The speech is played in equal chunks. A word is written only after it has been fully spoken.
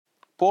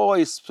Paul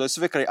is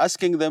specifically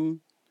asking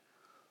them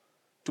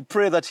to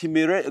pray that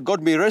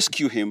God may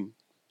rescue him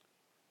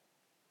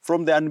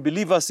from the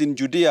unbelievers in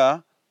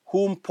Judea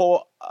whom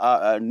Paul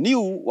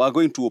knew were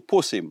going to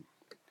oppose him,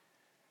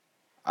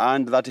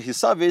 and that his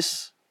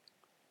service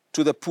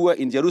to the poor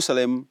in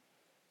Jerusalem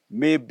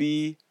may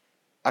be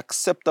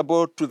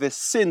acceptable to the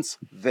saints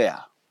there.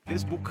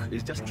 This book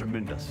is just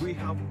tremendous. We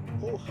have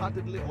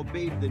wholeheartedly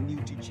obeyed the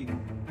new teaching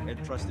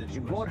and trusted.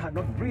 If God had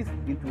not breathed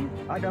into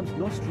Adam's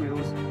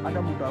nostrils,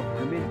 Adam would have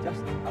remained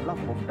just a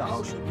lump of dust.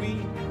 How should we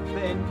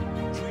then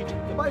treat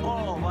the Bible?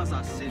 All of us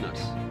are sinners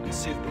and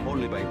saved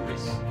only by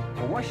grace.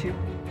 For worship,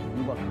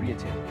 we were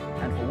created.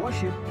 And for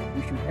worship,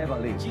 we should ever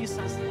live.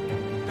 Jesus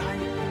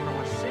died for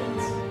our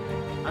sins.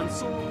 And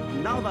so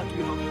now that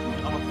we have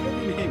put our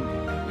faith in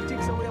him, he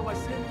takes away our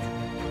sins.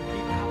 He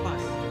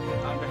covers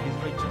under his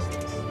righteousness.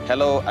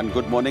 Hello and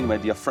good morning, my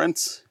dear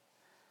friends.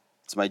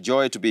 It's my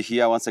joy to be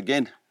here once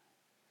again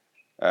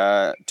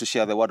to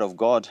share the word of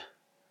God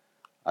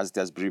as it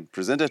has been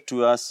presented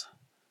to us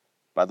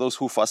by those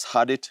who first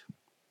heard it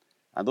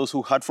and those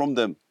who heard from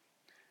them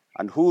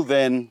and who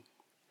then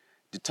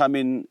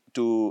determined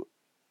to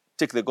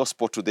take the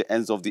gospel to the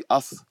ends of the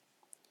earth,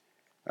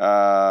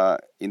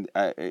 in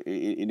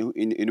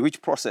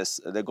which process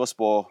the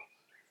gospel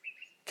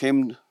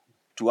came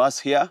to us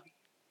here.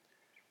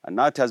 And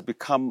now it has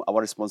become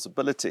our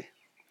responsibility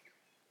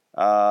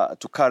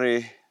to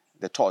carry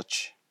the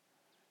torch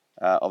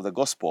of the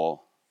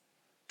gospel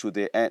to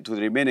the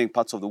remaining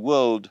parts of the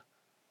world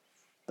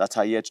that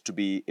are yet to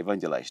be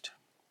evangelized.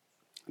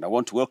 And I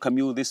want to welcome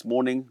you this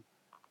morning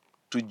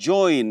to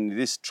join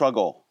this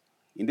struggle,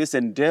 in this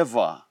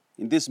endeavor,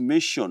 in this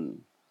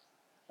mission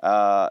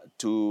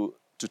to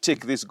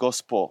take this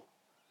gospel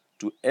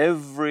to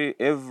every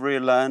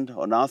land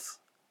on earth,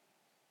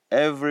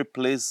 every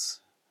place,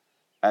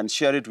 and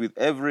share it with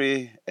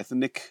every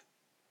ethnic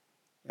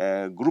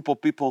group of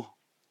people,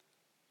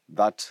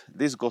 that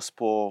this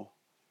gospel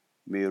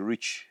may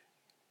reach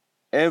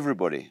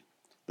everybody.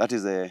 That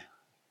is the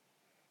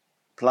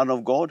plan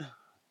of God.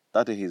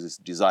 That is his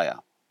desire.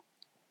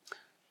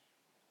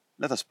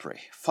 Let us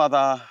pray.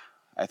 Father,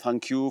 I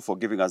thank you for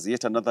giving us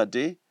yet another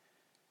day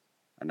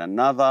and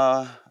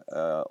another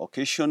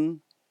occasion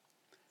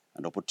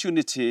and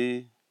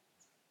opportunity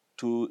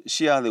to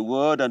share the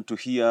word and to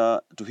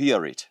hear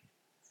it.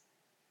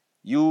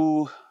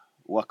 You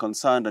were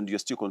concerned, and you're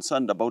still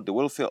concerned about the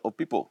welfare of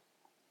people.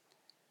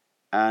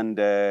 And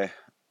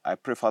I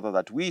pray, Father,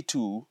 that we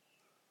too,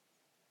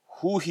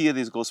 who hear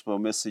this gospel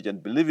message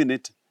and believe in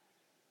it,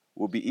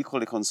 will be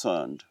equally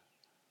concerned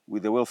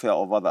with the welfare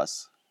of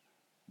others,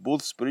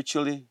 both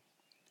spiritually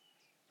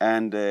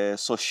and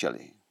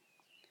socially.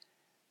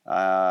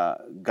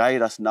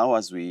 Guide us now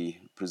as we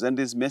present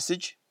this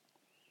message,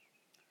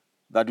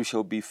 that we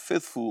shall be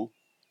faithful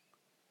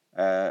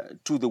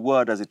to the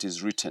word as it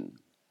is written.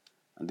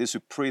 And this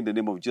we pray in the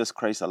name of Jesus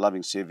Christ, our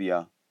loving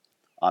Savior.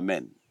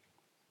 Amen.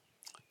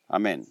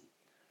 Amen.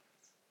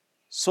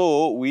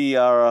 So we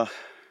are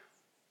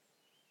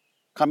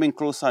coming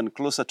closer and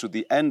closer to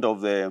the end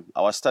of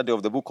our study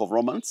of the book of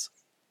Romans.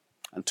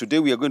 And today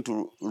we are going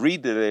to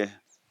read the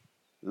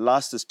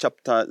last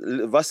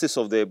verses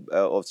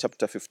of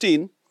chapter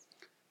 15.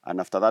 And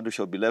after that we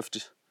shall be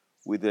left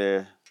with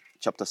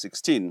chapter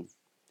 16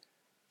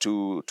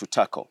 to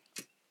tackle.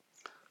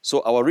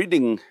 So our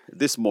reading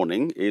this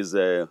morning is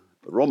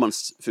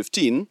Romans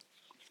 15,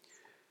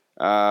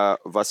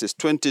 verses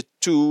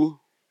 22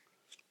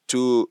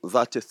 to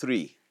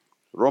 33.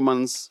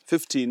 Romans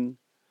 15,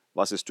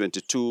 verses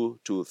 22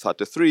 to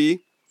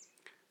 33.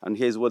 And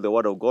here's what the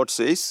word of God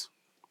says.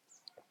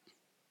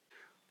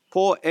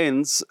 Paul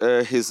ends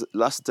his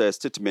last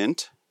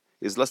statement,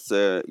 his last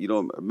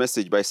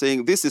message by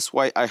saying, "This is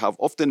why I have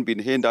often been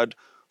hindered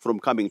from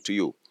coming to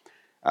you."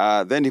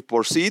 Then he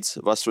proceeds,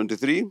 verse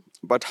 23,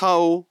 But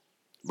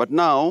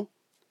now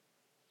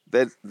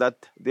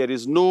that there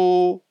is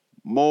no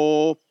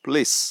more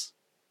place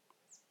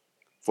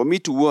for me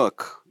to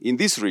work in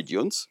these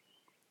regions,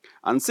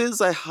 and since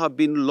I have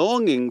been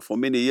longing for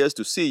many years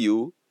to see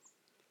you,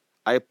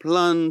 I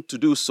plan to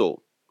do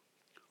so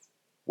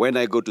when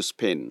I go to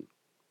Spain.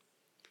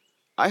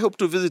 I hope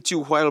to visit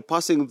you while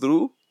passing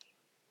through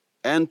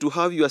and to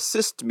have you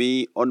assist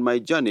me on my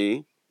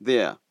journey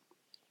there.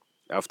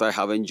 After I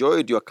have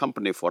enjoyed your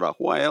company for a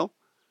while,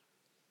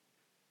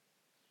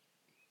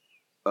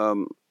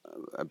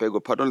 I beg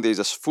your pardon, there is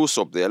a full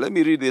stop there. Let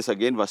me read this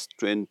again, verse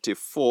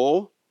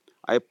 24.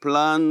 I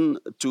plan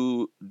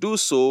to do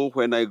so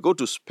when I go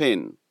to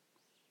Spain.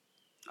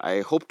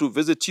 I hope to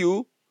visit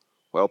you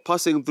while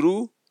passing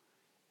through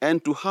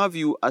and to have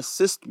you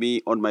assist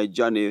me on my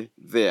journey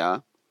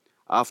there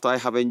after I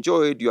have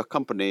enjoyed your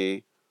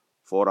company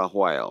for a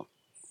while.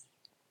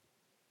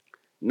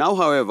 Now,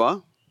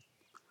 however,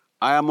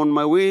 I am on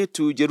my way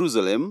to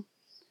Jerusalem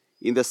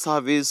in the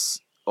service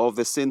of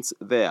the saints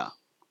there.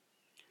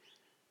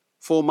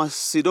 For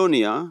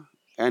Macedonia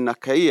and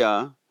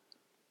Achaia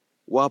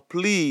were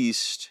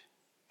pleased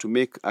to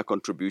make a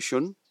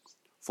contribution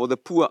for the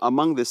poor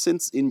among the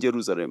saints in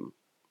Jerusalem.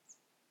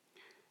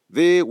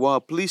 They were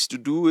pleased to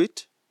do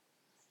it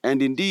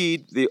and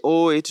indeed they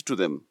owe it to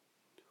them.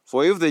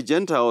 For if the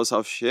Gentiles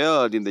have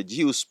shared in the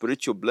Jews'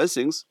 spiritual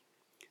blessings,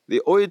 they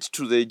owe it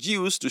to the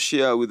Jews to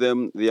share with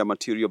them their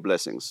material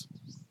blessings.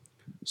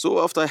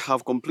 So after I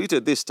have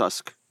completed this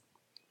task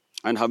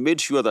and have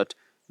made sure that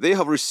they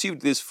have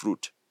received this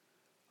fruit,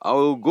 I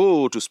will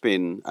go to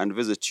Spain and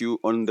visit you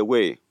on the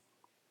way.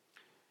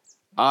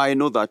 I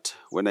know that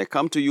when I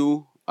come to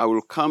you, I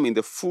will come in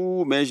the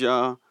full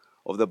measure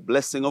of the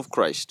blessing of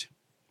Christ.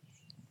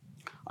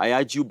 I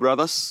urge you,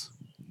 brothers,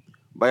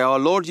 by our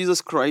Lord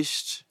Jesus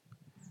Christ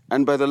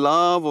and by the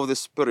love of the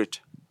Spirit,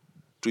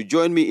 to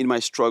join me in my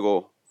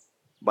struggle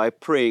by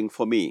praying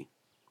for me.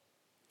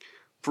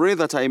 Pray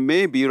that I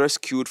may be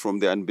rescued from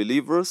the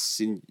unbelievers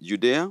in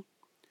Judea,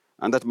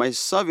 and that my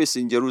service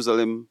in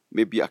Jerusalem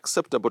may be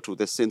acceptable to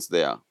the saints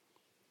there,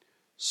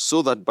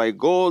 so that by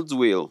God's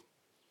will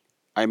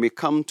I may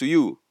come to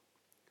you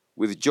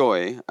with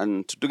joy,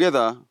 and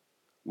together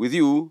with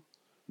you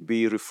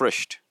be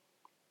refreshed.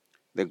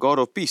 The God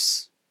of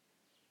peace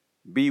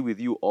be with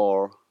you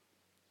all.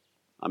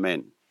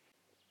 Amen.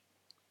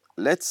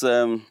 Let's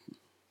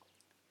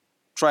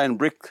try and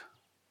break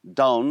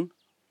down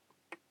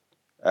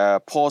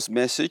Paul's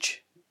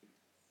message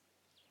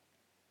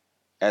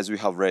as we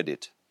have read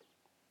it.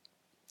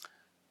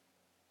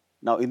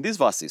 Now, in these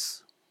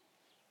verses,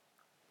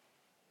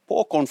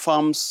 Paul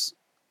confirms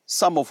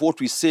some of what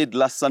we said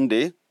last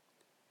Sunday,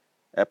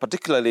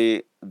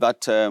 particularly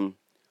that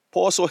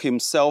Paul saw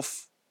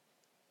himself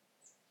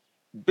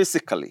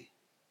basically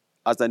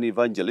as an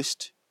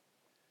evangelist,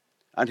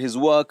 and his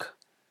work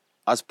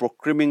as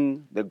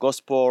proclaiming the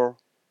gospel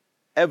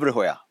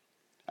everywhere.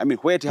 I mean,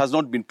 where it has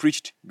not been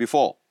preached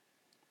before.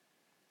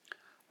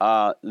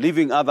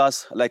 Leaving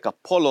others like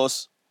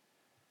Apollos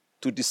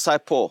to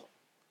disciple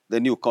the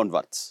new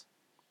converts.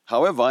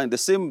 However, in the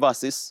same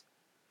verses,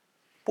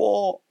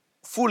 Paul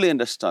fully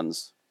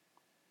understands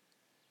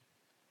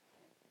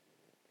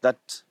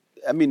that,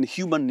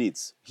 human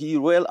needs. He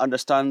well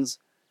understands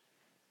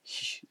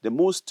the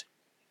most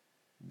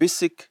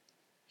basic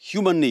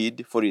human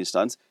need, for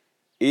instance,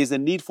 is a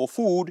need for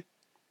food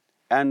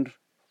and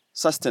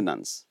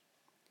sustenance.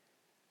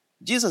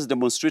 Jesus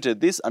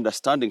demonstrated this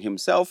understanding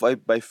himself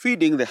by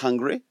feeding the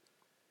hungry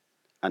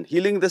and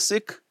healing the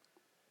sick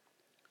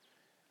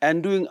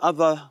and doing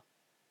other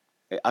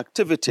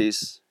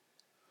activities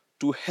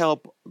to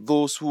help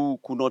those who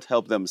could not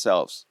help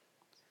themselves.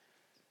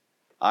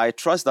 I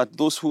trust that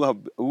those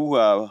who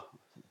are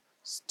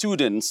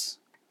students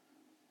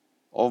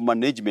of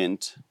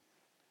management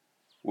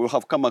will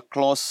have come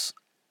across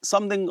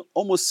something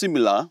almost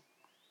similar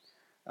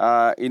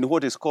in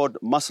what is called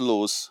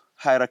Maslow's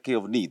hierarchy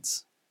of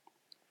needs.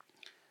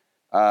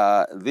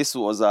 This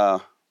was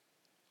a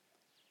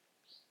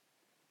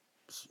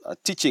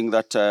teaching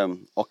that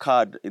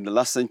occurred in the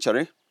last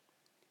century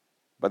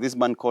by this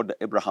man called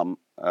Abraham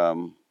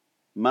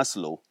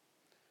Maslow.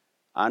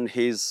 And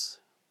his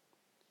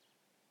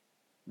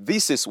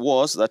thesis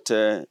was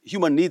that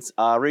human needs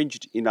are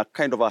arranged in a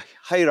kind of a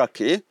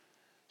hierarchy,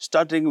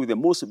 starting with the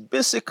most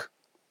basic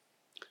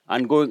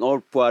and going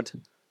upward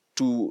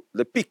to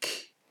the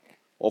peak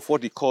of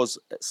what he calls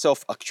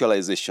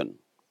self-actualization.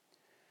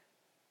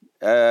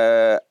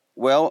 I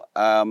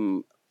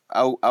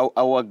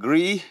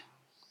agree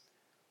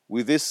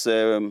with this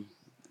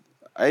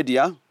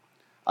idea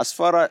as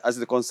far as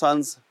it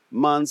concerns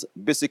man's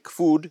basic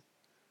food,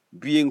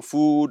 being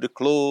food,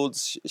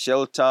 clothes,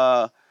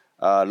 shelter,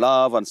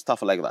 love, and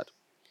stuff like that.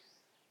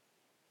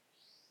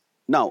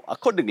 Now,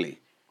 accordingly,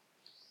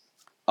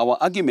 our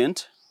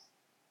argument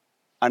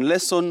and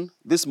lesson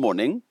this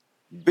morning,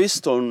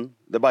 based on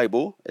the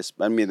Bible,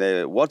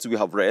 the words we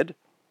have read,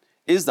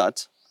 is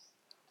that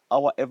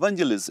our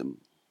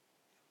evangelism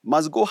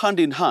must go hand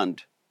in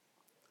hand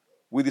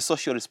with the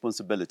social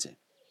responsibility.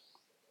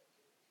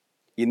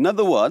 In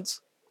other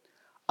words,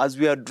 as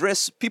we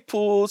address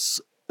people's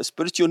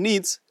spiritual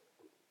needs,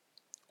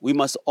 we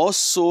must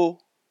also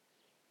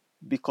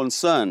be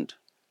concerned,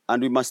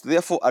 and we must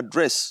therefore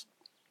address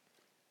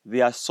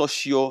their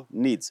social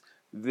needs,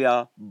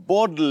 their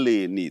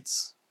bodily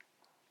needs.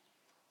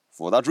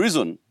 For that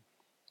reason,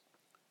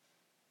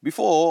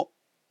 before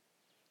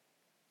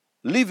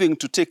leaving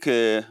to take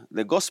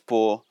the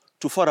gospel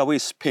to faraway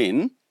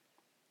Spain,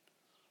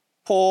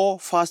 Paul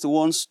first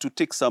wants to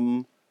take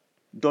some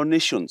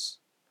donations.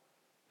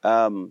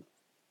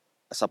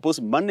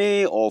 Suppose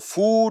money or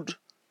food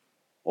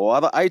or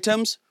other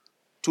items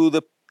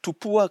to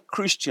poor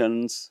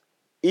Christians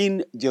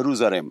in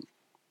Jerusalem.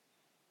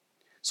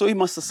 So he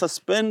must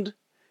suspend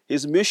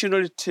his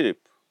missionary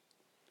trip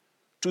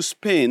to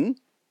Spain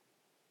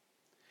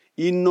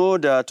in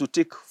order to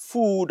take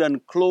food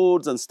and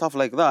clothes and stuff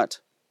like that,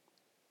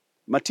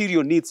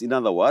 material needs, in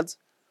other words,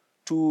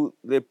 to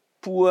the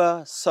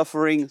poor,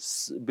 suffering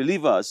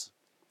believers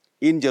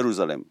in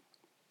Jerusalem.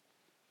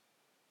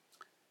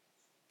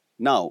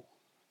 Now,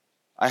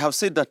 I have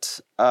said that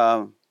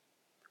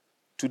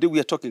today we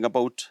are talking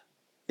about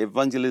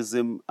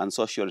evangelism and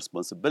social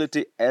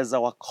responsibility as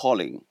our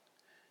calling.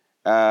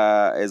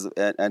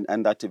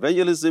 And that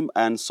evangelism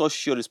and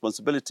social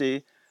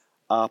responsibility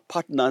are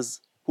partners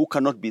who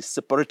cannot be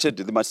separated.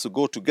 They must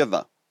go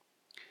together.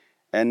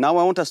 And now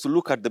I want us to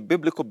look at the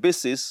biblical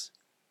basis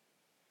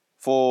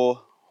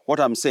for what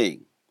I'm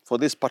saying, for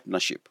this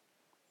partnership.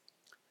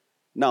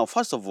 Now,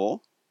 first of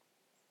all,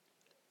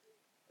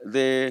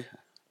 the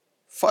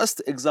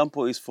first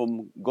example is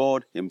from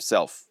God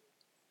himself.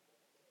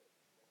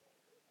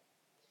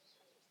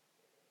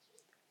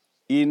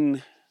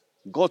 In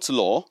God's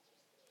law,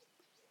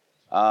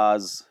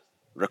 as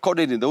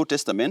recorded in the Old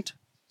Testament,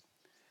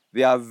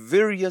 there are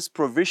various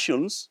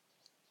provisions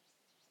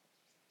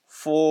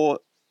for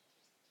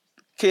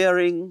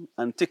caring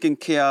and taking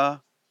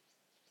care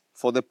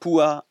for the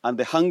poor and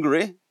the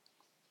hungry,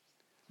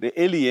 the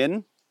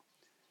alien,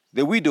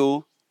 the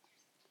widow,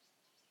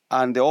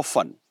 and the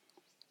orphan.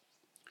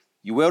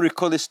 You will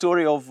recall the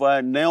story of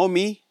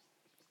Naomi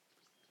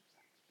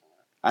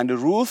and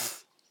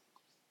Ruth,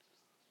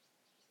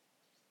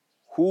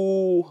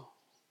 who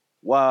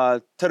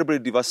were terribly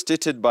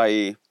devastated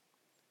by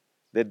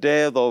the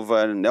death of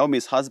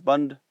Naomi's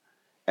husband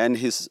and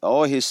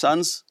all his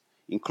sons,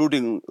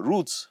 including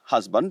Ruth's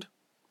husband,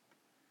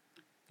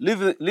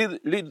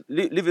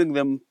 leaving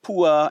them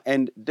poor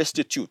and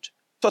destitute,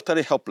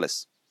 totally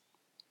helpless.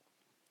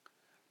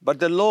 But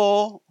the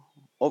law,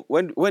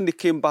 when they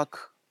came back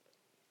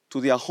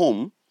to their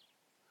home,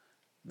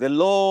 the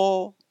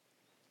law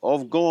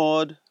of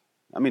God,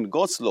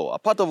 God's law, a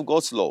part of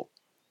God's law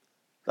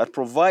that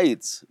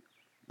provides,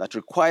 that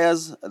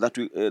requires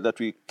that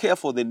we care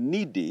for the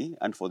needy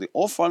and for the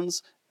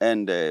orphans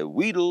and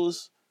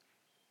widows,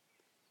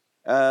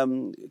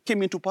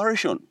 came into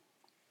operation.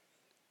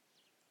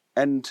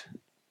 And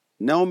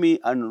Naomi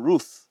and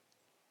Ruth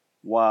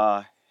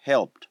were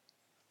helped,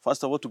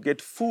 first of all, to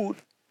get food,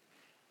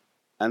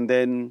 and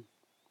then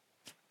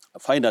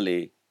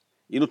finally,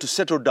 to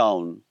settle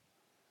down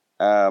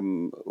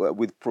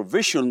with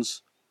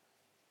provisions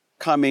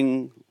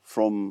coming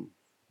from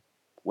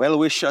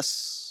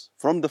well-wishers,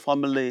 from the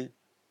family.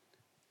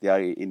 Their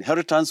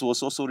inheritance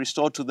was also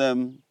restored to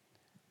them,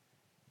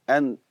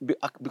 and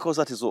because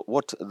that is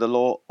what the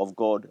law of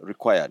God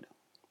required.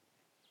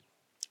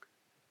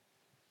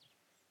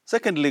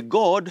 Secondly,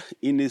 God,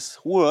 in his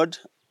word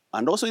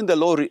and also in the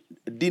law,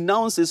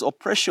 denounces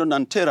oppression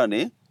and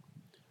tyranny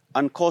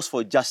and calls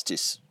for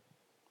justice.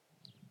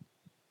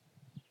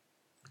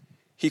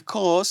 He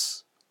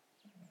calls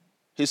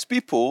his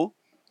people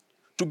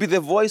to be the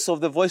voice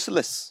of the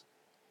voiceless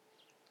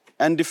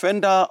and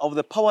defender of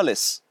the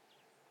powerless.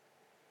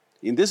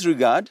 In this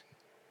regard,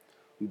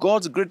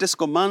 God's greatest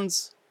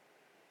commands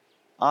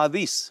are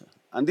these,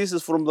 and this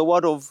is from the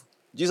word of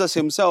Jesus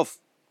himself,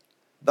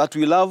 that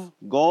we love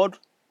God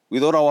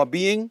with all our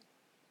being,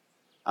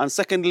 and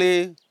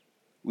secondly,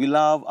 we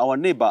love our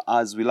neighbor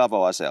as we love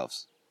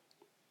ourselves.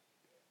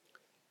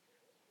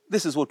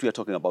 This is what we are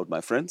talking about,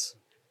 my friends.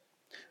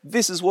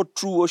 This is what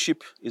true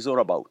worship is all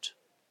about.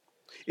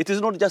 It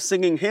is not just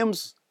singing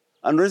hymns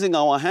and raising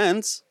our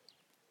hands.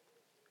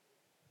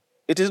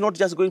 It is not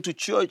just going to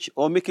church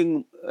or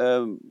making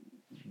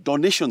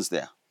donations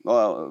there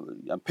or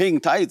paying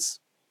tithes.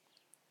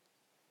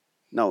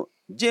 Now,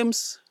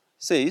 James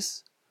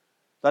says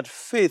that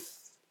faith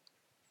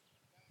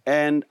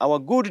and our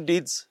good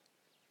deeds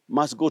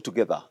must go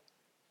together.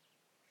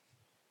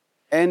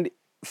 And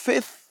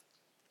faith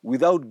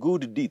without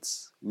good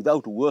deeds,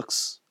 without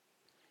works,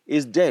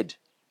 is dead.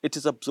 It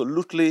is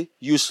absolutely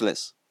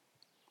useless.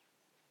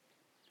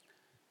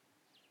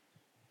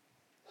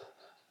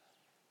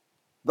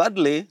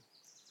 Thirdly,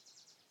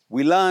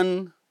 we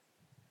learn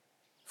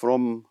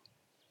from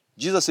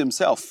Jesus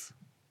himself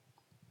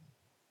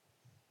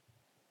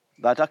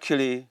that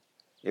actually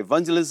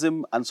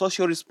evangelism and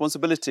social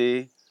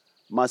responsibility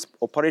must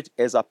operate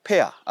as a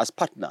pair, as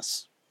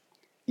partners,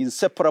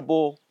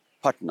 inseparable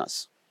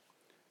partners.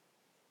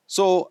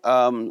 So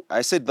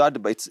I said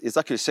that, but it's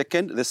actually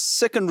second. The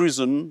second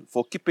reason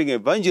for keeping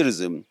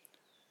evangelism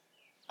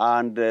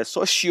and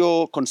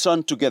social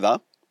concern together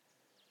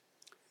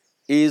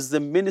is the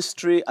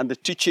ministry and the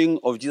teaching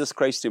of Jesus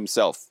Christ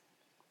himself.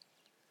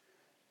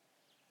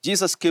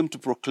 Jesus came to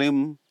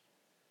proclaim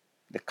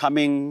the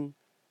coming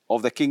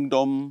of the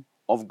kingdom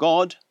of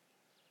God.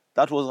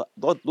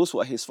 Those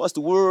were his first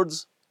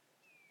words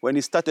when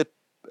he started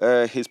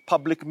his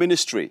public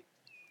ministry,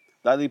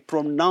 that he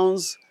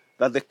pronounced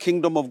that the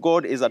kingdom of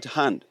God is at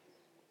hand.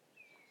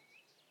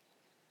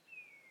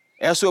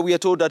 Elsewhere, we are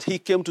told that he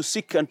came to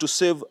seek and to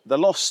save the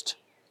lost.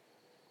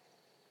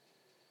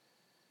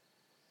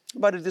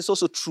 But it is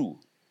also true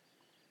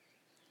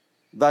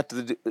that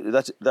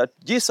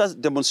Jesus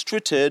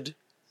demonstrated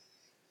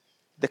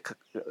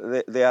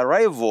the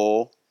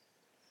arrival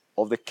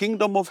of the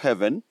kingdom of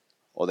heaven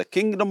or the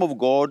kingdom of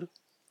God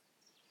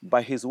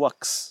by his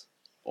works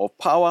of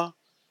power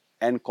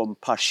and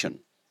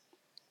compassion.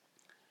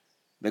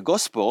 The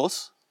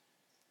Gospels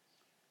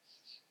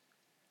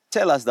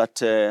tell us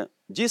that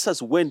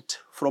Jesus went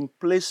from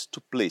place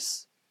to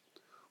place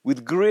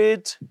with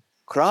great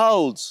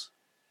crowds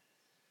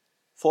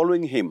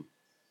following him.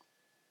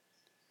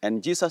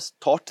 And Jesus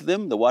taught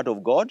them the word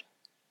of God,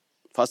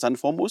 first and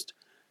foremost,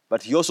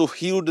 but he also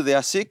healed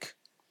their sick.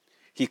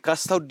 He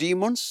cast out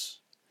demons.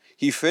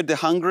 He fed the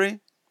hungry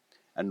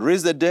and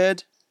raised the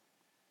dead.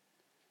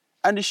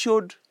 And he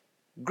showed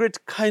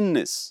great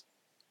kindness,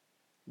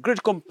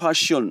 great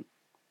compassion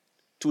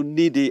to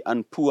needy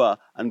and poor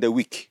and the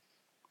weak.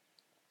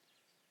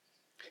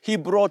 He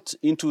brought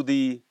into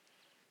the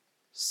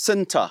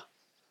center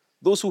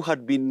those who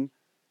had been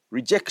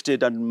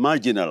rejected and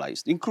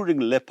marginalized,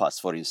 including lepers,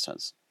 for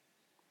instance.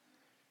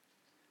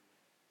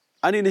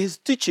 And in his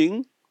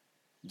teaching,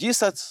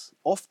 Jesus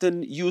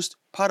often used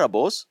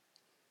parables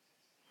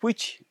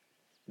which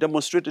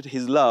demonstrated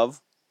his love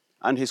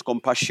and his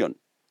compassion.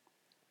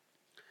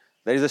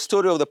 There is a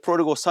story of the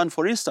prodigal son,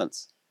 for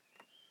instance.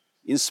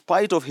 In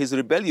spite of his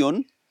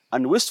rebellion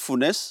and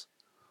wastefulness,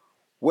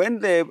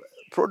 when the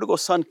prodigal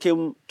son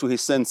came to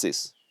his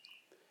senses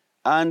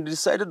and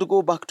decided to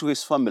go back to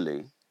his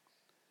family,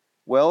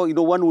 well,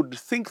 one would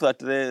think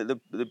that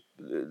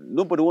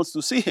nobody wants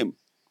to see him.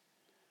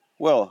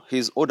 Well,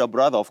 his older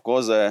brother, of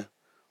course,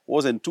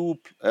 wasn't too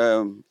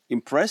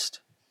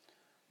impressed,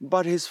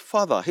 but his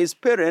father, his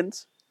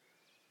parents,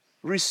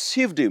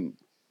 received him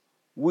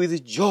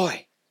with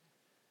joy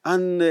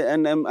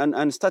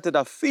and started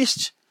a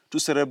feast to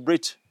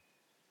celebrate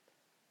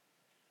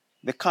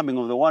the coming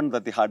of the one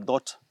that they had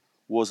thought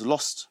was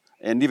lost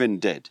and even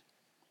dead.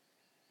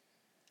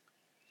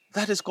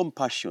 That is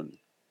compassion.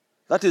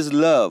 That is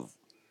love.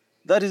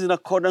 That is in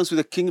accordance with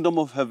the kingdom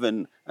of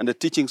heaven and the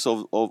teachings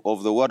of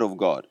the Word of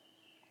God.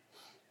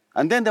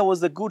 And then there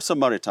was the Good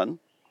Samaritan.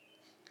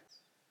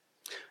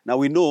 Now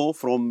we know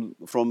from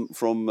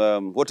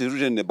what is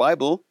written in the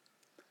Bible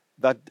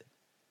that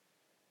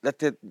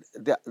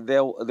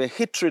the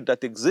hatred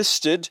that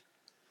existed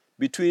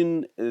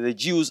between the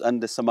Jews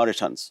and the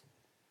Samaritans,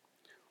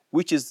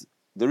 which is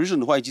the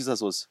reason why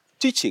Jesus was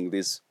teaching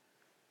this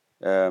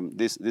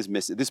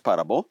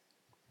parable.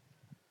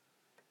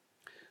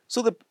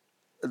 So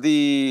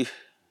the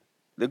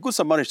Good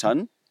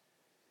Samaritan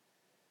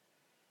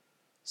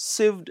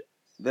saved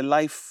the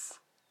life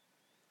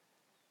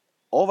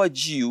of a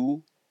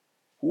Jew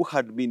who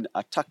had been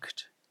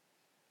attacked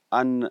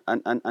and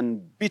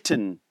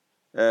beaten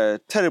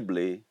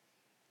terribly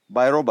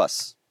by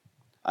robbers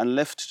and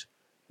left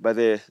by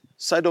the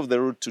side of the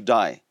road to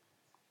die.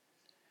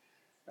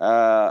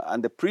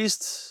 And the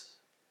priests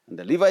and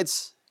the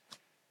Levites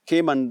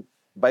came and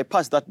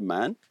bypassed that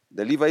man.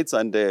 The Levites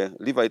and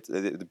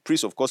the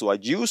priests, of course, were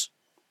Jews.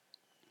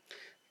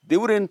 They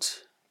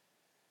wouldn't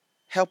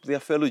help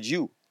their fellow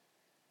Jew.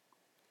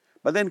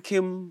 But then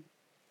came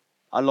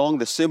along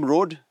the same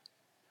road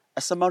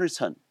a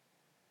Samaritan.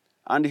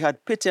 And he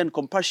had pity and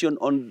compassion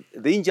on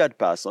the injured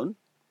person.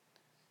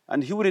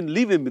 And he wouldn't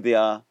leave him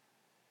there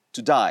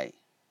to die.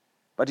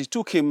 But he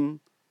took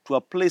him to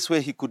a place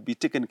where he could be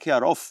taken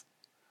care of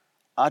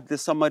at the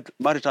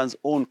Samaritan's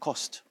own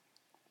cost.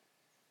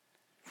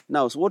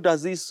 Now, so what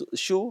does this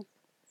show?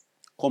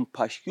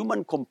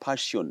 Human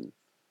compassion.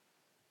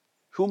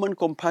 Human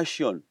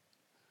compassion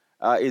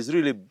is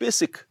really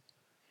basic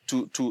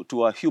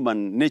to our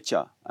human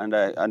nature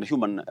and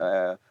human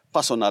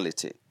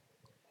personality.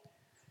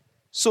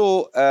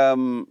 So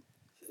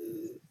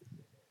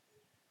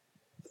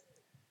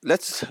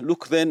let's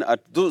look then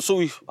at those. So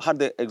we had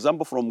the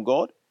example from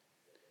God.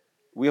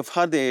 We have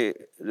had the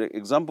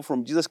example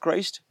from Jesus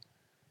Christ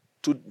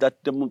to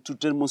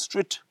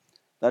demonstrate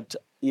that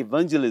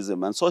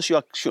evangelism and social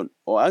action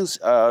or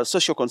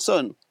social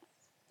concern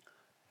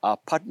are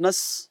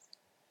partners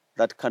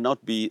that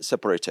cannot be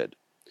separated.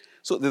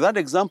 So that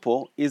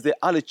example is the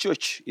early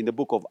church in the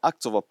book of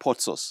Acts of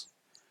Apostles,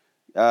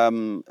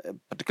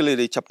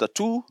 particularly chapter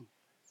 2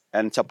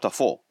 and chapter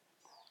 4.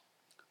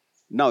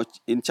 Now,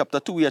 in chapter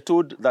 2, we are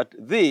told that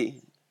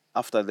they,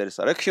 after the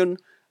resurrection,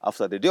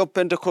 after the day of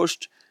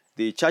Pentecost,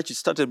 the church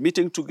started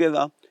meeting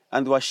together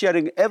and were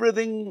sharing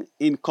everything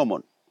in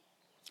common.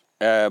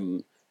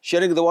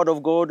 Sharing the word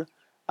of God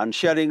and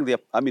sharing their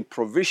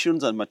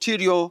provisions and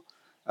material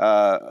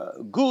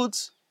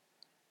goods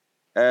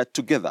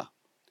together.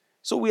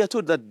 So we are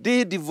told that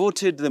they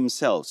devoted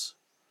themselves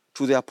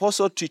to the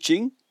apostle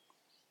teaching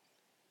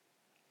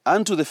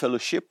and to the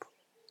fellowship,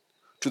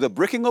 to the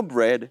breaking of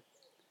bread,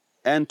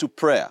 and to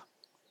prayer.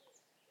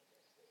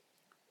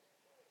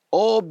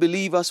 All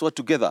believers were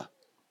together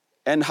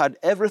and had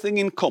everything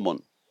in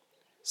common,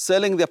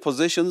 selling their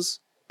possessions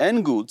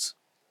and goods.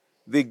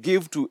 They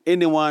give to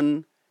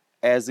anyone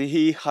as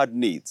he had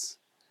needs.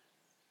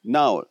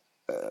 Now,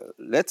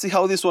 let's see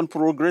how this one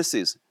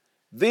progresses.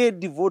 They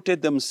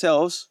devoted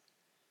themselves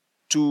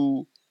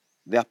to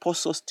the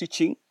apostles'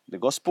 teaching, the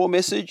gospel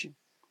message,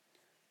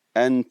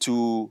 and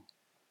to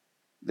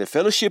the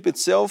fellowship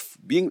itself,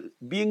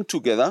 being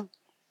together,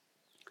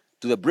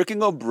 to the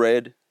breaking of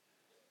bread,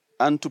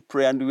 and to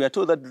prayer. And we are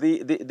told that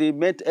they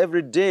met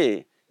every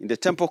day in the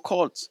temple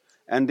courts,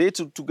 and they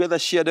together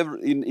shared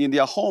in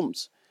their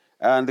homes,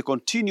 and they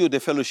continued the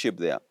fellowship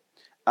there.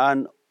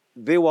 And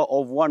they were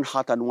of one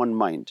heart and one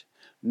mind.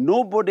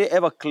 Nobody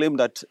ever claimed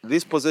that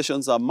these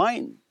possessions are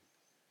mine.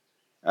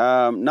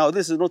 Now,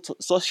 this is not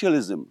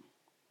socialism.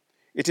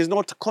 It is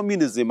not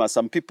communism, as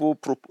some people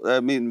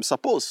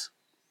suppose.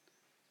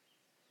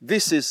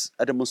 This is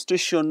a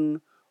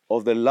demonstration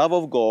of the love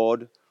of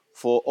God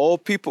for all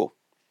people,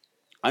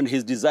 and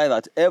his desire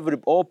that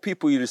all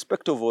people,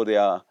 irrespective of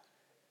their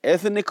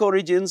ethnic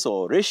origins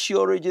or racial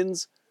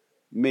origins,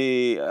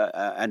 may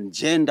and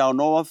gender and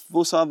all of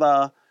those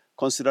other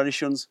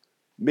considerations,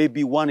 may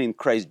be one in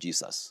Christ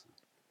Jesus.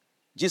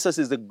 Jesus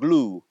is the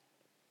glue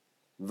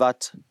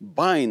that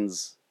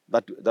binds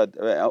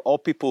all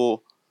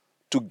people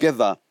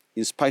together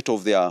in spite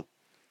of their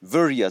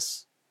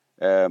various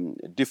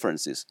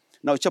differences.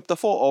 Now, chapter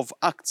 4 of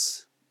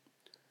Acts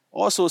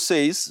also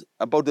says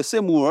about the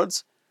same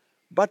words,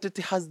 but it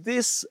has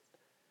this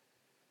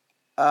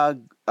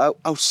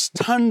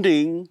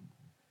outstanding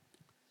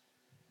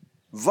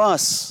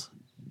verse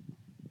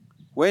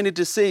when it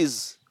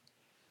says,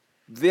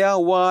 there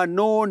were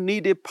no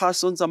needy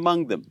persons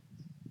among them.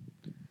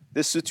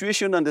 The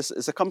situation and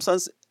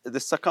the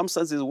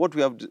circumstance is what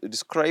we have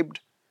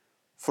described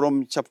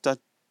from chapter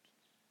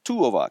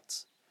 2 of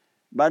Acts.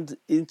 But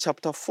in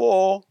chapter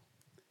 4,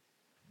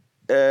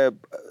 the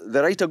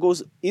writer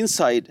goes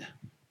inside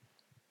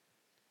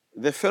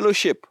the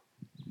fellowship,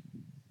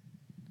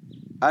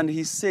 and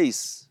he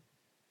says,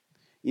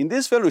 in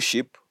this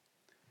fellowship,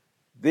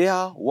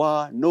 there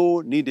were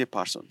no needy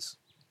persons.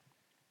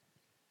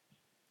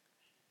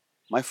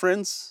 My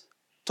friends,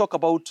 talk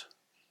about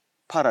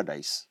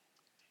paradise.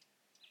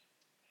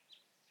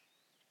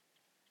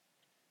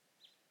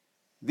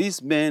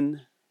 These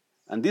men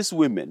and these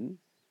women,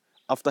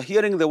 after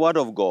hearing the word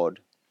of God,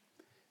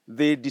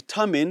 they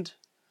determined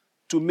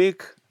to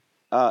make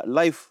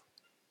life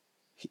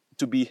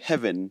to be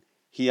heaven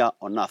here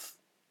on earth.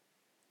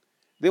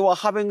 They were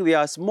having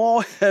their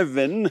small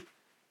heaven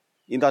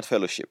in that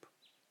fellowship.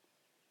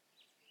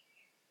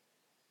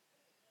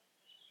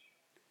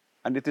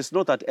 And it is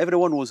not that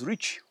everyone was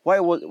rich.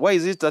 Why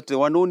is it that there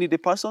were no needy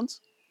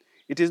persons?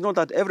 It is not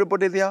that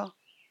everybody there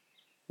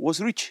was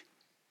rich.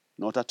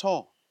 Not at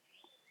all.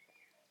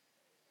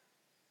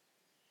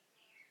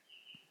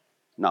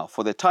 Now,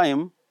 for the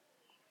time,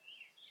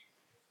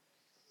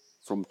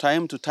 from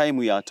time to time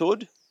we are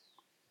told,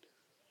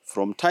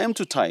 from time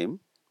to time,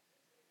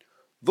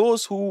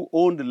 those who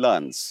owned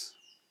lands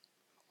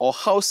or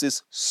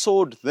houses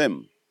sold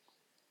them,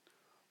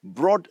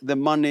 brought the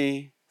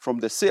money from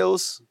the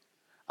sales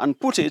and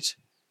put it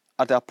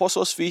at the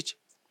apostles' feet,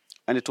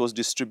 and it was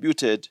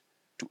distributed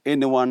to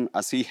anyone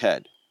as he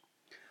had.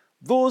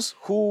 Those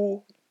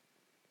who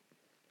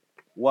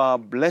were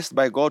blessed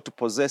by God to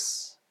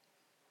possess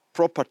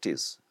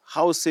properties,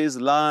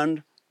 houses,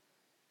 land,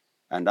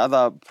 and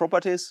other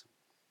properties,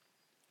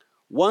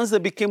 once they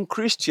became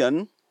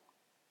Christian,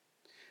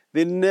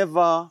 they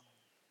never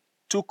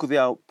took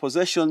their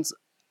possessions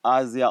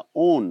as their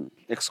own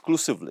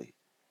exclusively,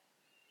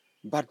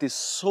 but they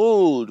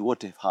sold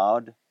what they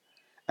had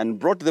and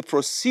brought the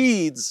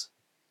proceeds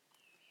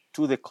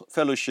to the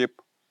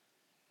fellowship,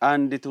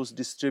 and it was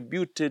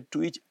distributed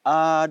to each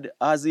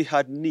as he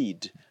had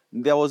need.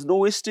 There was no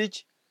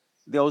wastage,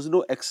 there was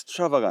no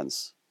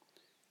extravagance.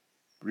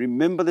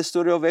 Remember the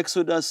story of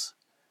Exodus.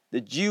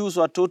 The Jews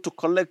were told to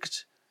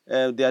collect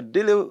their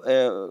daily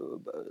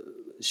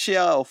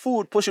share of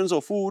food, portions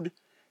of food,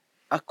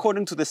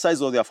 according to the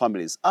size of their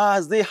families,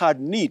 as they had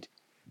need.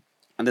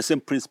 And the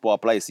same principle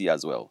applies here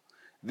as well.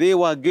 They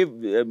were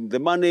given the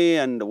money,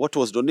 and what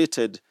was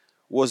donated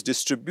was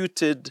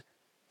distributed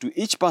to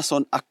each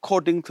person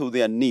according to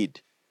their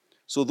need.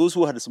 So those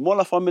who had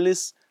smaller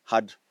families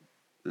had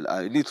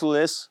a little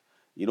less,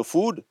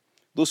 food.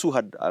 Those who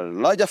had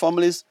larger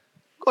families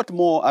got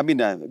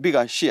a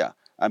bigger share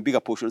and bigger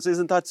portions.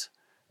 Isn't that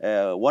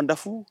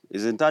wonderful?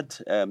 Isn't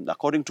that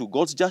according to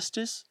God's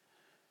justice?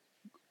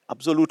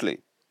 Absolutely.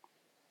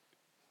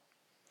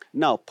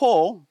 Now,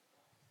 Paul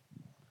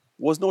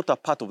was not a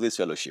part of this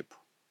fellowship.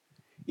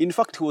 In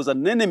fact, he was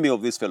an enemy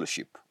of this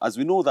fellowship. As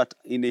we know that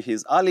in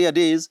his earlier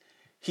days,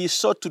 he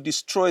sought to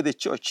destroy the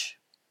church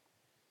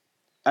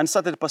and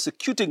started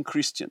persecuting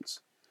Christians,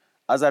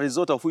 as a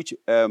result of which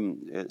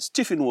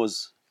Stephen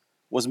was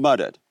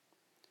murdered.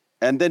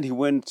 And then he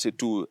went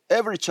to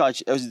every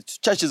church,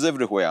 churches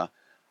everywhere,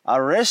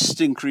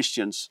 arresting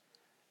Christians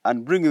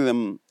and bringing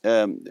them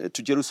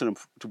to Jerusalem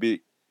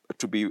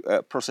to be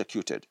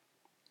prosecuted.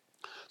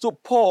 So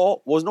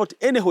Paul was not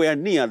anywhere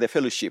near the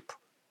fellowship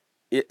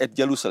at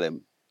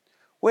Jerusalem.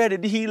 Where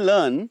did he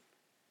learn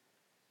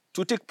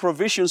to take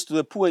provisions to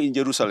the poor in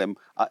Jerusalem,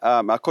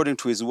 according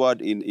to his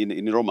word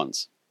in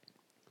Romans?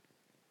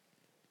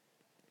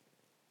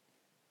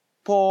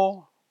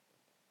 Paul,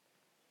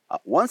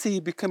 once he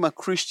became a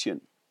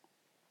Christian,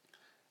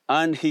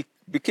 and he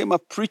became a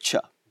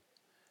preacher,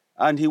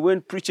 and he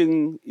went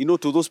preaching,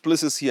 to those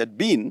places he had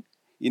been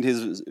in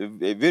his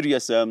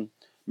various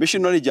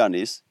missionary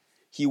journeys,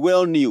 he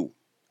well knew.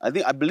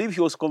 I believe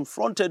he was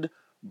confronted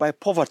by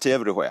poverty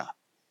everywhere.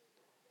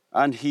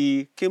 And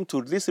he came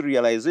to this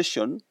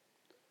realization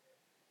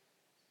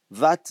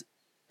that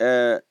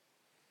there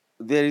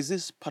is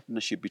this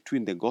partnership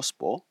between the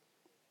gospel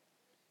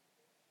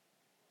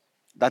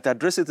that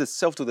addresses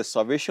itself to the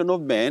salvation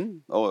of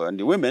men and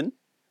the women,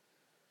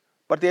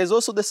 but there is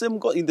also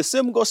in the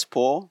same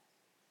gospel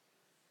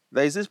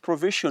there is this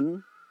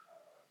provision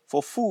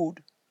for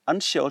food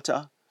and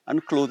shelter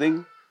and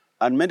clothing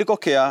and medical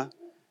care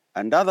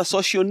and other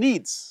social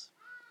needs.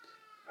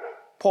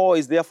 Paul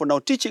is therefore now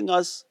teaching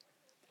us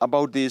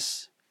about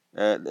this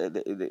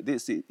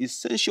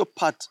essential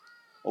part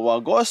of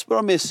our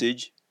gospel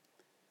message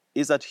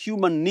is that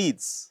human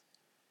needs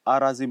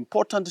are as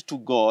important to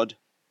God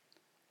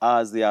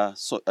as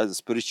as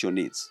spiritual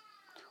needs.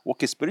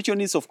 Okay, spiritual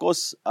needs, of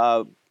course,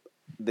 are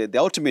the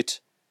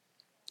ultimate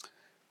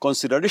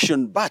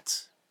consideration,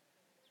 but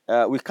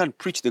we can't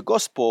preach the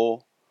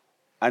gospel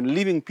and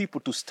leaving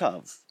people to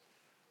starve.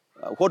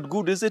 What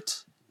good is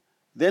it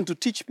then to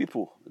teach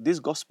people this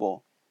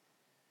gospel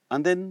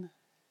and then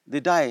they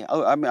die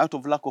out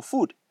of lack of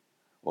food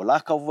or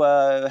lack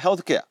of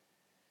health care?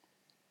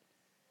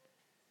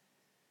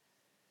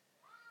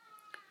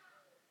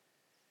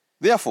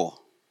 Therefore,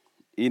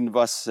 in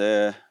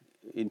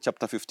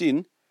chapter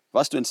 15,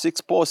 verse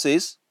 26, Paul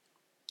says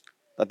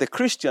that the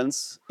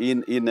Christians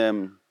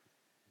in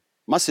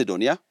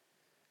Macedonia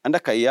and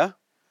Achaia,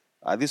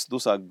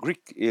 those are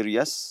Greek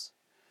areas,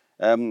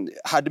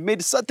 had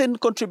made certain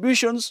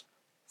contributions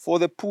for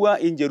the poor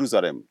in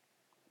Jerusalem.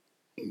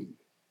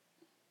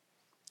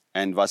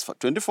 And verse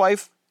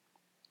 25,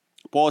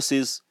 Paul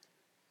says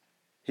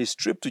his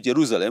trip to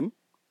Jerusalem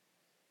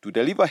to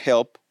deliver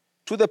help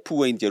to the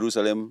poor in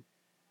Jerusalem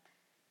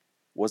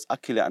was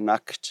actually an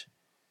act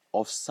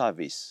of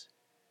service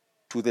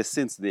to the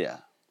saints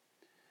there.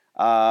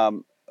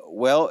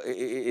 Well,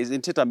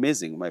 isn't it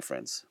amazing, my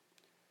friends?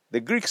 The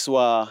Greeks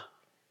were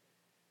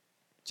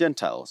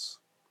Gentiles,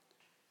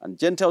 and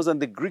Gentiles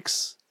and the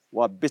Greeks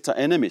were bitter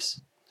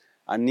enemies.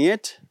 And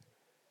yet,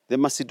 the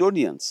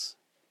Macedonians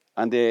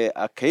and the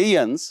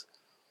Achaeans,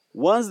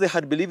 once they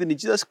had believed in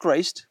Jesus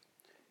Christ,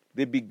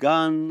 they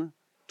began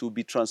to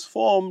be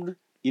transformed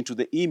into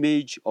the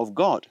image of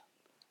God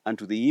and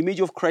to the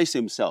image of Christ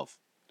himself.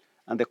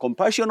 And the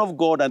compassion of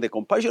God and the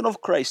compassion of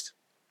Christ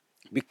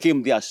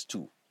became theirs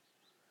too.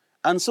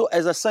 And so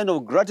as a sign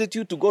of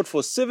gratitude to God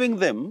for saving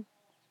them,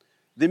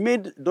 they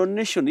made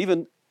donation,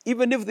 even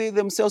if they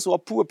themselves were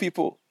poor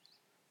people.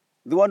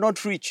 They were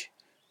not rich.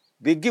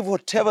 They give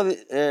whatever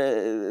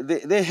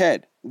they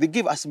had. They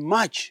give as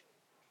much.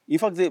 In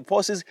fact,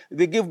 Paul says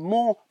they gave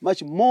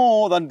much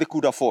more than they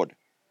could afford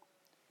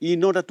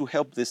in order to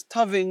help the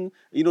starving,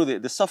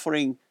 the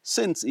suffering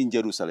saints in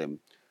Jerusalem.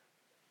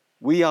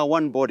 We are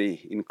one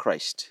body in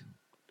Christ.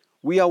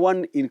 We are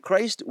one in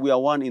Christ. We are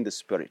one in the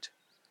Spirit.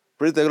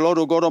 Praise the Lord,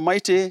 O God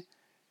Almighty.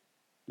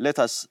 Let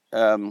us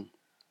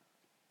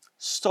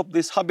stop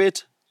this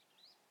habit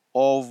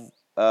of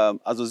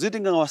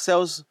associating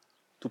ourselves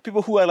to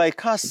people who are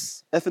like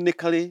us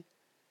ethnically,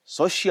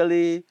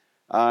 socially,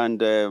 and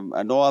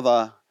no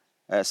other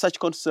such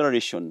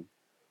consideration.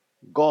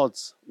 God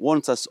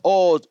wants us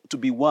all to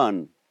be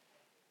one.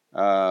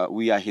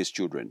 We are his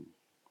children.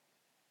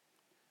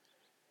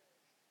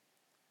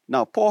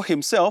 Now, Paul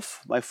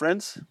himself, my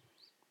friends,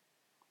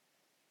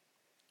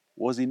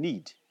 was in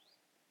need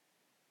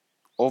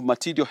of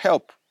material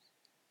help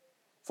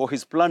for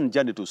his planned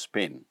journey to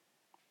Spain.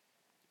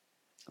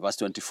 Verse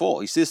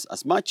 24, he says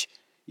as much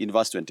in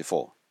verse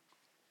 24.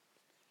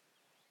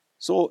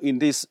 So in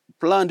this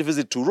planned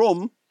visit to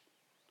Rome,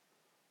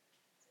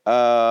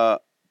 Paul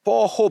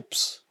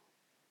hopes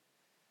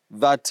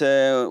that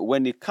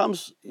when it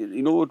comes,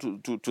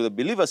 to the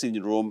believers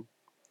in Rome,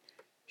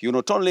 you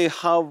not only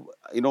have,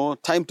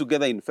 time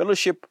together in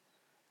fellowship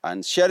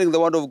and sharing the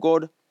word of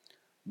God,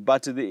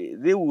 but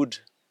they would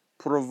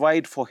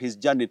provide for his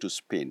journey to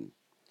Spain.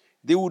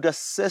 They would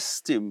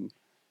assist him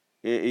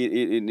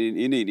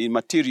in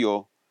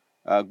material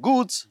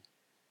goods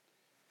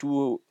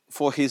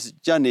for his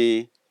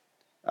journey,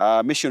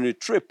 missionary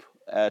trip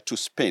to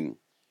Spain.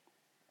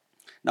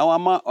 Now,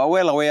 I'm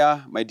well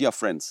aware, my dear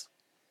friends,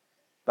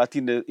 that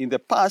in the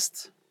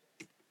past,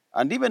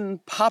 and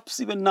perhaps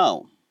even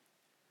now,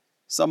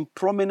 some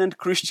prominent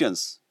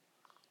Christians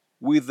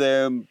with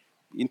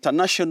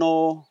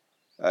international,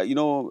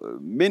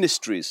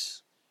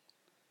 ministries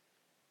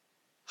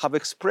have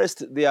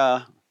expressed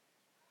their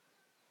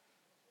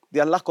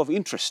lack of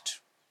interest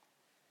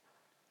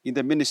in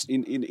the ministry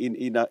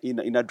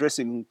in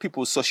addressing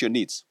people's social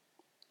needs.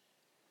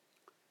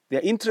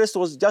 Their interest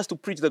was just to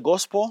preach the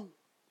gospel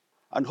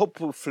and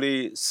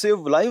hopefully save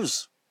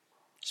lives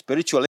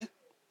spiritually.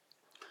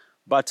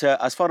 But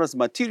as far as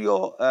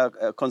material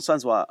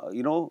concerns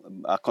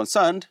are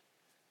concerned,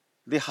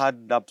 they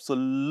had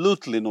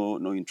absolutely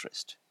no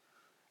interest.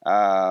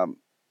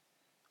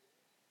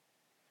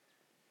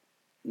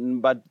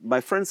 But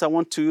my friends, I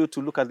want you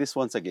to look at this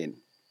once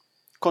again.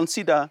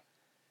 Consider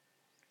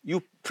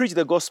you preach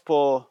the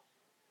gospel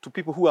to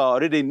people who are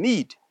already in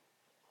need.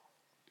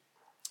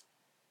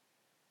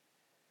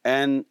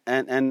 And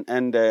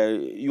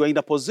you are in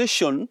a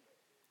position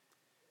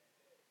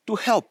to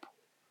help,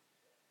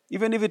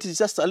 even if it is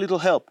just a little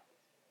help.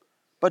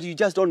 But you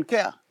just don't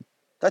care.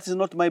 That is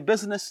not my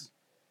business.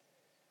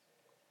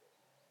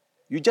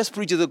 You just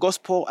preach the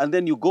gospel and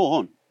then you go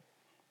on.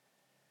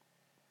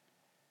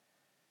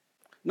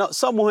 Now,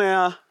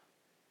 somewhere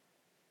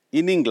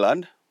in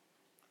England,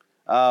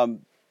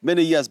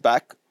 many years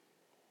back,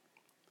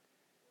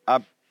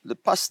 the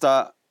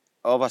pastor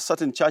of a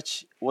certain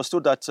church was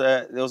told that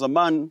there was a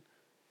man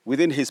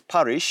within his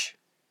parish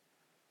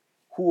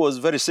who was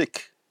very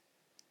sick.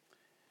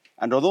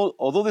 And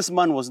although this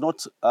man was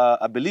not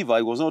a believer,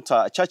 he was not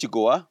a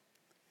churchgoer,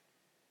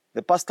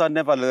 the pastor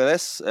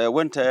nevertheless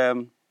went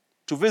to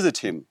visit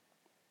him.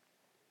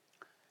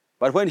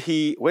 But when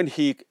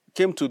he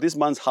came to this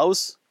man's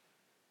house,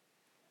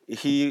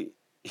 he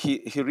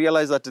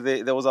realized that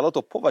there was a lot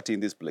of poverty in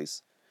this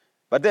place.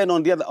 But then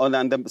on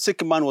the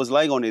sick man was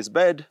lying on his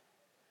bed,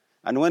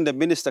 and when the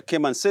minister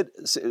came and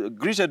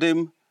greeted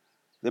him,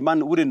 the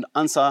man wouldn't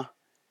answer.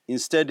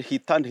 Instead, he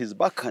turned his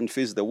back and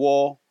faced the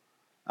wall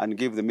and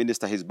gave the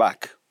minister his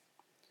back.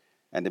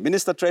 And the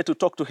minister tried to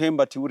talk to him,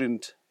 but he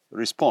wouldn't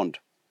respond.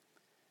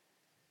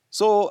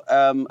 So,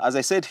 as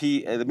I said,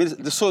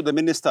 the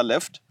minister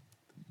left,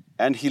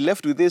 and he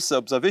left with this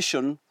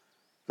observation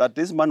that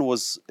this man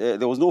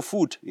there was no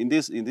food in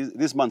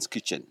this man's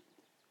kitchen.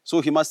 So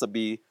he must have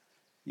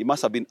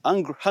been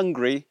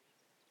hungry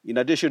in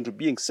addition to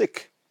being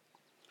sick.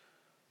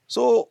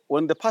 So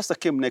when the pastor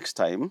came next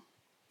time,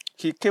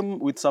 he came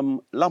with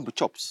some lamb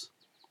chops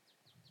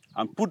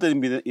and put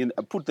them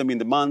in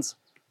the man's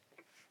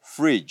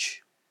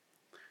fridge.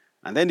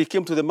 And then he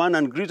came to the man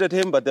and greeted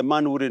him, but the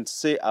man wouldn't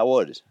say a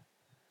word.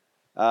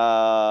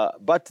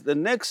 But the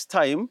next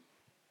time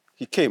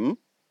he came,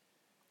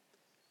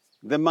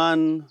 the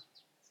man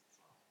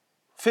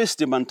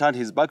faced him and turned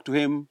his back to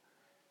him.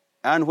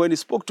 And when he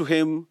spoke to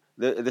him,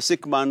 the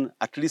sick man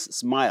at least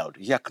smiled.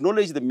 He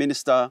acknowledged the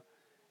minister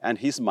and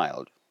he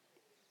smiled.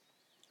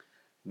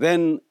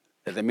 Then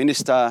the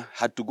minister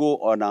had to go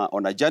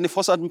on a journey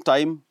for some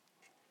time.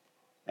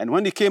 And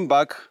when he came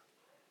back,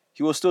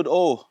 he was told,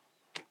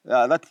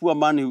 that poor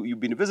man you've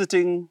been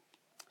visiting,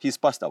 he's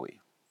passed away.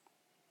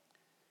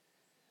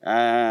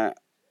 And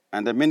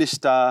the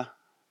minister,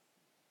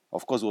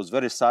 of course, was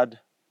very sad.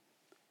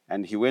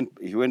 And he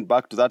went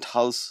back to that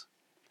house,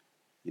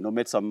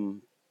 met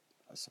some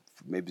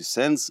maybe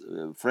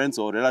friends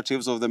or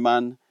relatives of the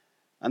man,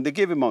 and they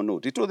gave him a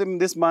note. He told them,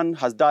 this man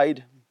has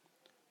died,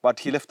 but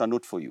he left a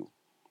note for you.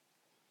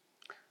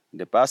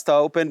 The pastor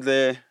opened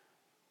the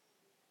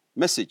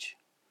message,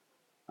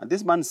 and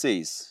this man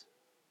says,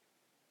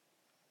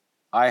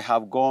 I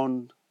have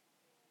gone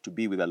to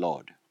be with the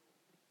Lord.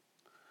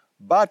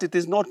 But it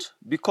is not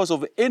because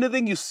of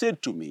anything you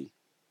said to me.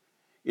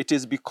 It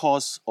is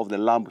because of the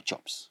lamb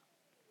chops.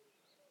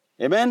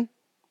 Amen?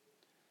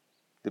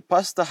 The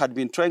pastor had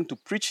been trying to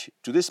preach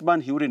to this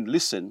man. He wouldn't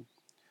listen.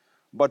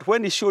 But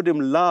when he showed him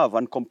love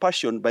and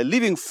compassion by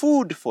leaving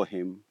food for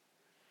him,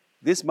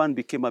 this man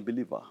became a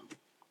believer.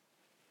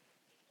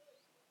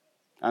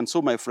 And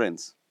so, my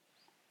friends,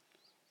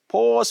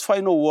 Paul's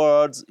final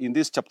words in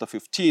this chapter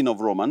 15 of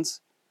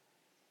Romans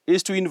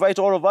is to invite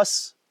all of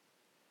us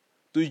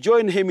to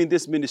join him in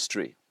this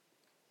ministry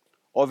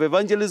of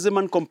evangelism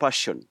and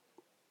compassion.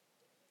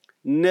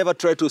 Never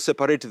try to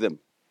separate them.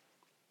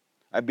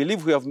 I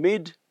believe we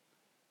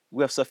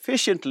have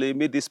sufficiently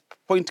made this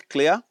point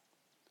clear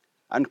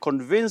and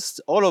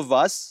convinced all of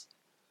us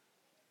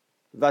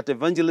that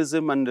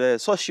evangelism and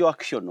social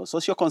action or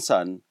social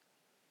concern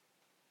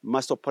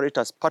must operate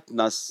as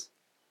partners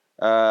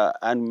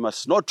and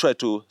must not try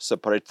to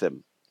separate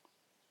them.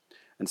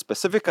 And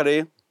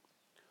specifically,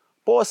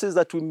 Paul says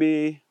that we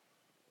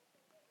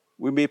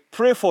may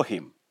pray for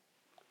him.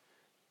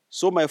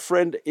 So, my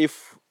friend,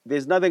 if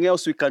there's nothing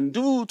else we can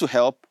do to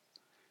help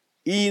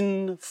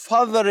in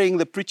furthering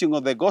the preaching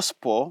of the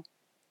gospel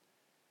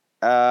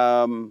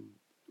and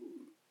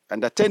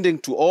attending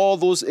to all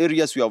those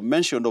areas we have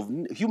mentioned of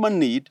human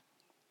need,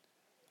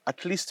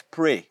 at least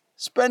pray.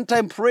 Spend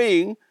time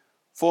praying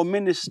for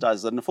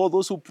ministers and for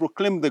those who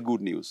proclaim the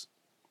good news.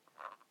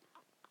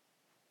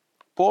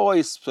 Paul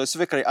is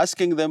specifically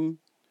asking them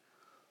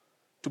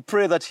to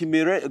pray that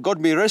God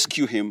may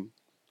rescue him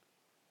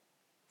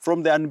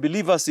from the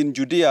unbelievers in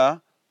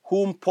Judea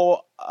whom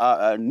Paul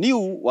knew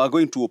were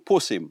going to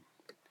oppose him,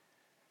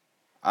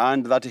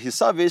 and that his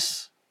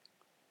service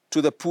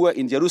to the poor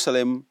in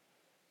Jerusalem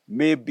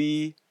may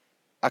be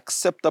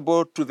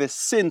acceptable to the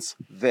saints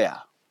there,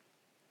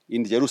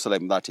 in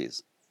Jerusalem, that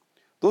is.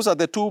 Those are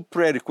the two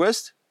prayer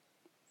requests.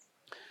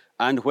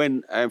 And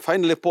when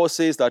finally Paul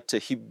says that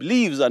he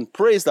believes and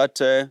prays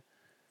that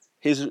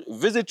his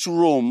visit to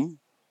Rome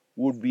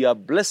would be a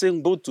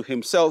blessing both to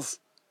himself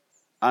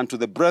and to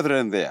the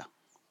brethren there.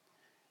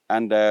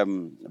 And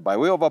by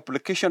way of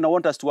application, I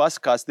want us to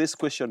ask us this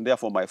question,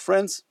 therefore, my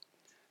friends.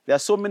 There are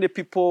so many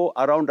people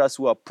around us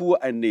who are poor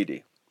and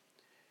needy.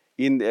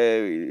 In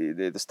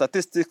the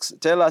statistics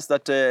tell us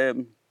that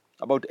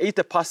about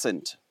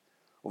 80%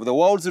 of the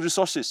world's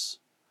resources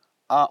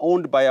are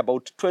owned by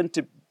about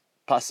 20%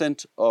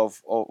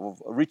 of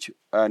rich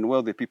and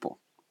wealthy people.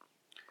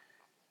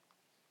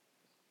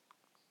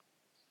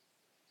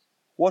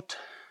 What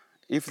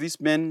if these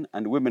men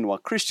and women were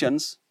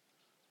Christians?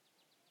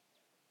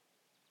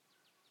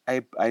 I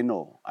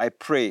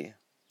pray.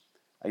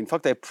 In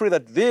fact, I pray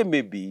that they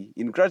may be,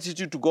 in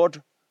gratitude to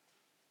God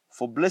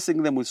for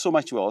blessing them with so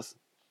much wealth,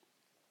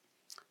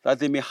 that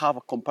they may have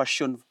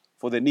compassion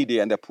for the needy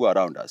and the poor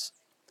around us.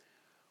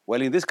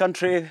 Well, in this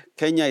country,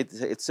 Kenya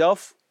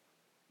itself,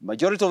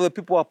 majority of the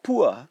people are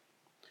poor,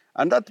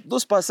 and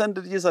those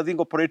percentages, I think,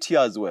 operate here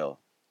as well.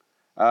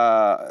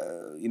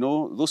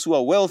 Those who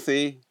are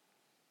wealthy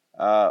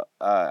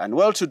and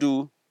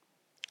well-to-do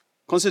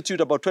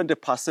constitute about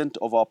 20%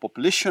 of our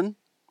population,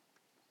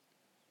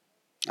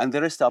 and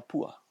the rest are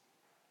poor.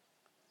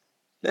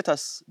 Let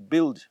us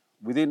build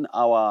within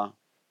our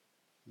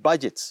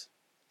budgets,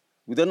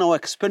 within our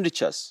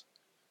expenditures.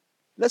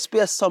 Let's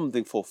spare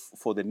something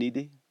for the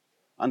needy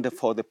and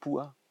for the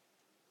poor,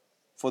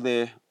 for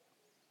the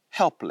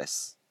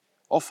helpless,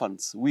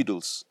 orphans,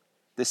 widows,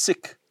 the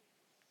sick,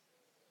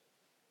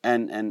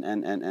 and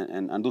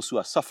those who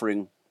are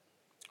suffering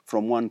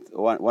from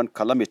one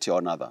calamity or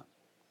another.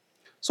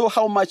 So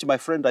how much, my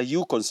friend, are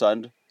you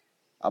concerned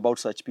about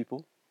such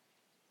people?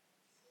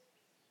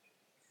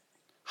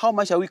 How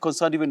much are we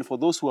concerned even for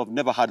those who have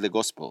never heard the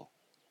gospel?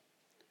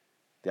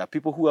 There are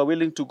people who are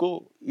willing to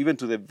go even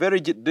to the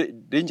very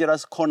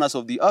dangerous corners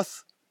of the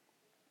earth.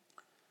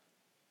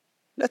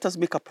 Let us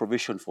make a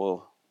provision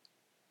for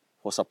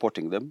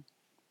supporting them.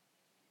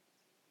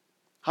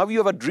 Have you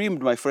ever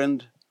dreamed, my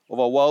friend, of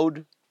a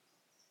world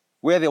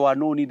where there were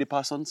no needy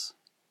persons?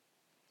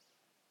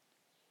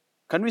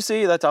 Can we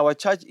say that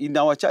in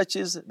our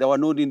churches there were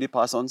no needy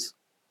persons?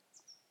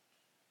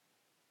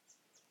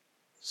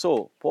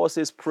 So Paul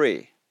says,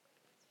 pray.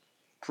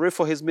 Pray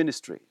for his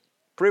ministry.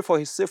 Pray for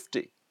his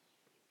safety.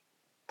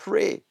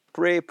 Pray,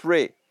 pray,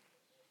 pray.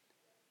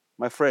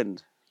 My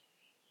friend,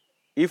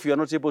 if you are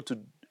not able to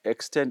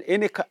extend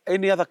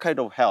any other kind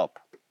of help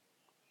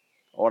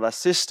or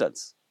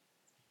assistance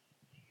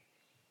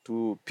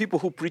to people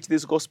who preach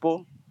this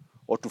gospel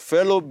or to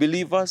fellow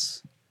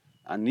believers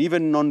and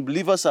even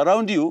non-believers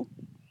around you,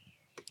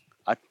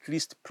 at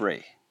least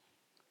pray.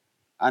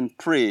 And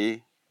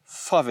pray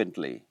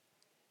fervently.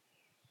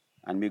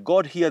 And may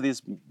God hear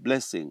this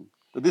blessing,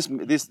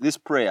 this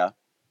prayer,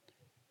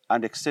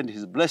 and extend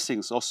his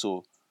blessings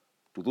also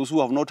to those who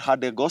have not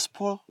heard the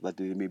gospel, that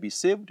they may be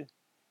saved.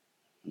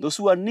 Those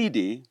who are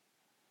needy,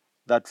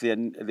 that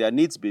their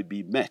needs may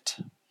be met.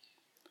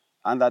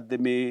 And that they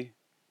may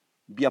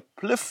be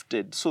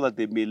uplifted so that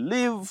they may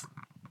live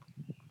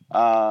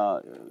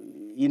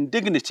in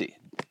dignity.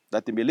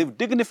 That they may live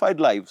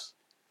dignified lives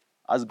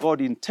as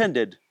God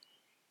intended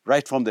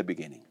right from the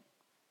beginning.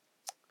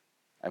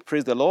 I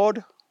praise the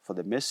Lord for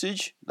the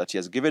message that he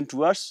has given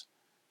to us.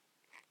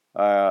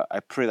 I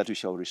pray that we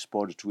shall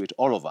respond to it,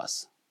 all of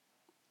us.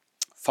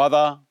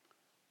 Father,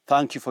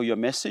 thank you for your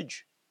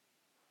message.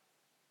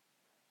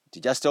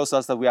 It just tells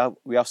us that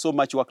we have so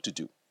much work to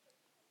do.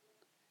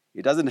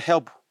 It doesn't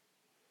help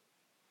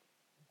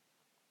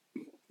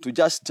to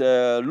just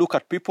look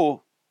at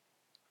people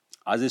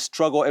as they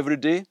struggle every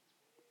day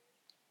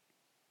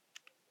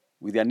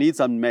with their needs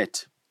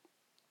unmet.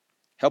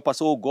 Help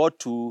us, oh God,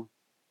 to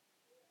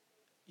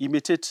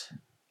imitate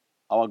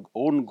our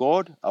own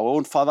God, our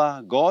own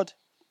Father God,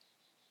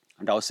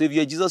 and our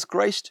Savior Jesus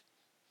Christ,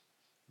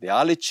 the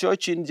early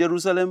church in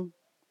Jerusalem,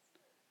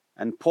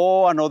 and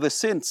Paul and all the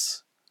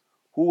saints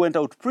who went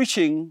out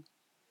preaching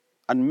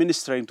and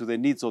ministering to the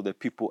needs of the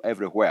people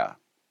everywhere.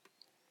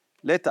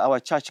 Let our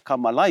church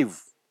come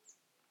alive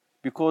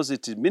because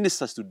it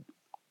ministers to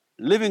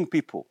living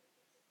people,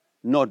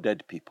 not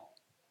dead people.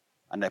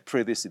 And I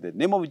pray this in the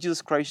name of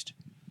Jesus Christ,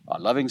 our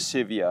loving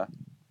Savior.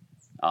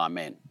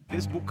 Amen.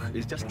 This book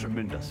is just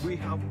tremendous. We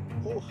have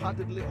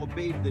wholeheartedly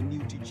obeyed the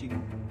new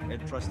teaching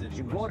and trusted.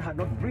 If God had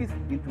not breathed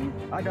into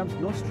Adam's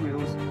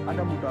nostrils,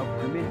 Adam would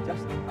have remained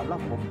just a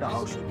lump of dust.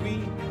 How should we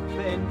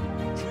then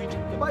treat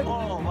the Bible?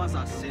 All of us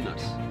are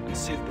sinners and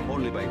saved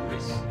only by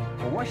grace.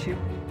 For worship,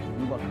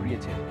 we were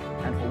created.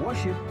 And for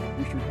worship,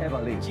 we should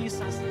ever live.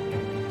 Jesus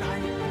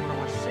died for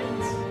our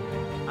sins.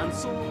 And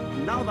so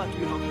now that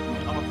we have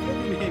put our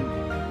faith in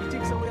him, he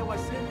takes away our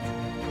sins.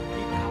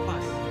 He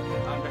covers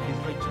under his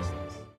righteousness.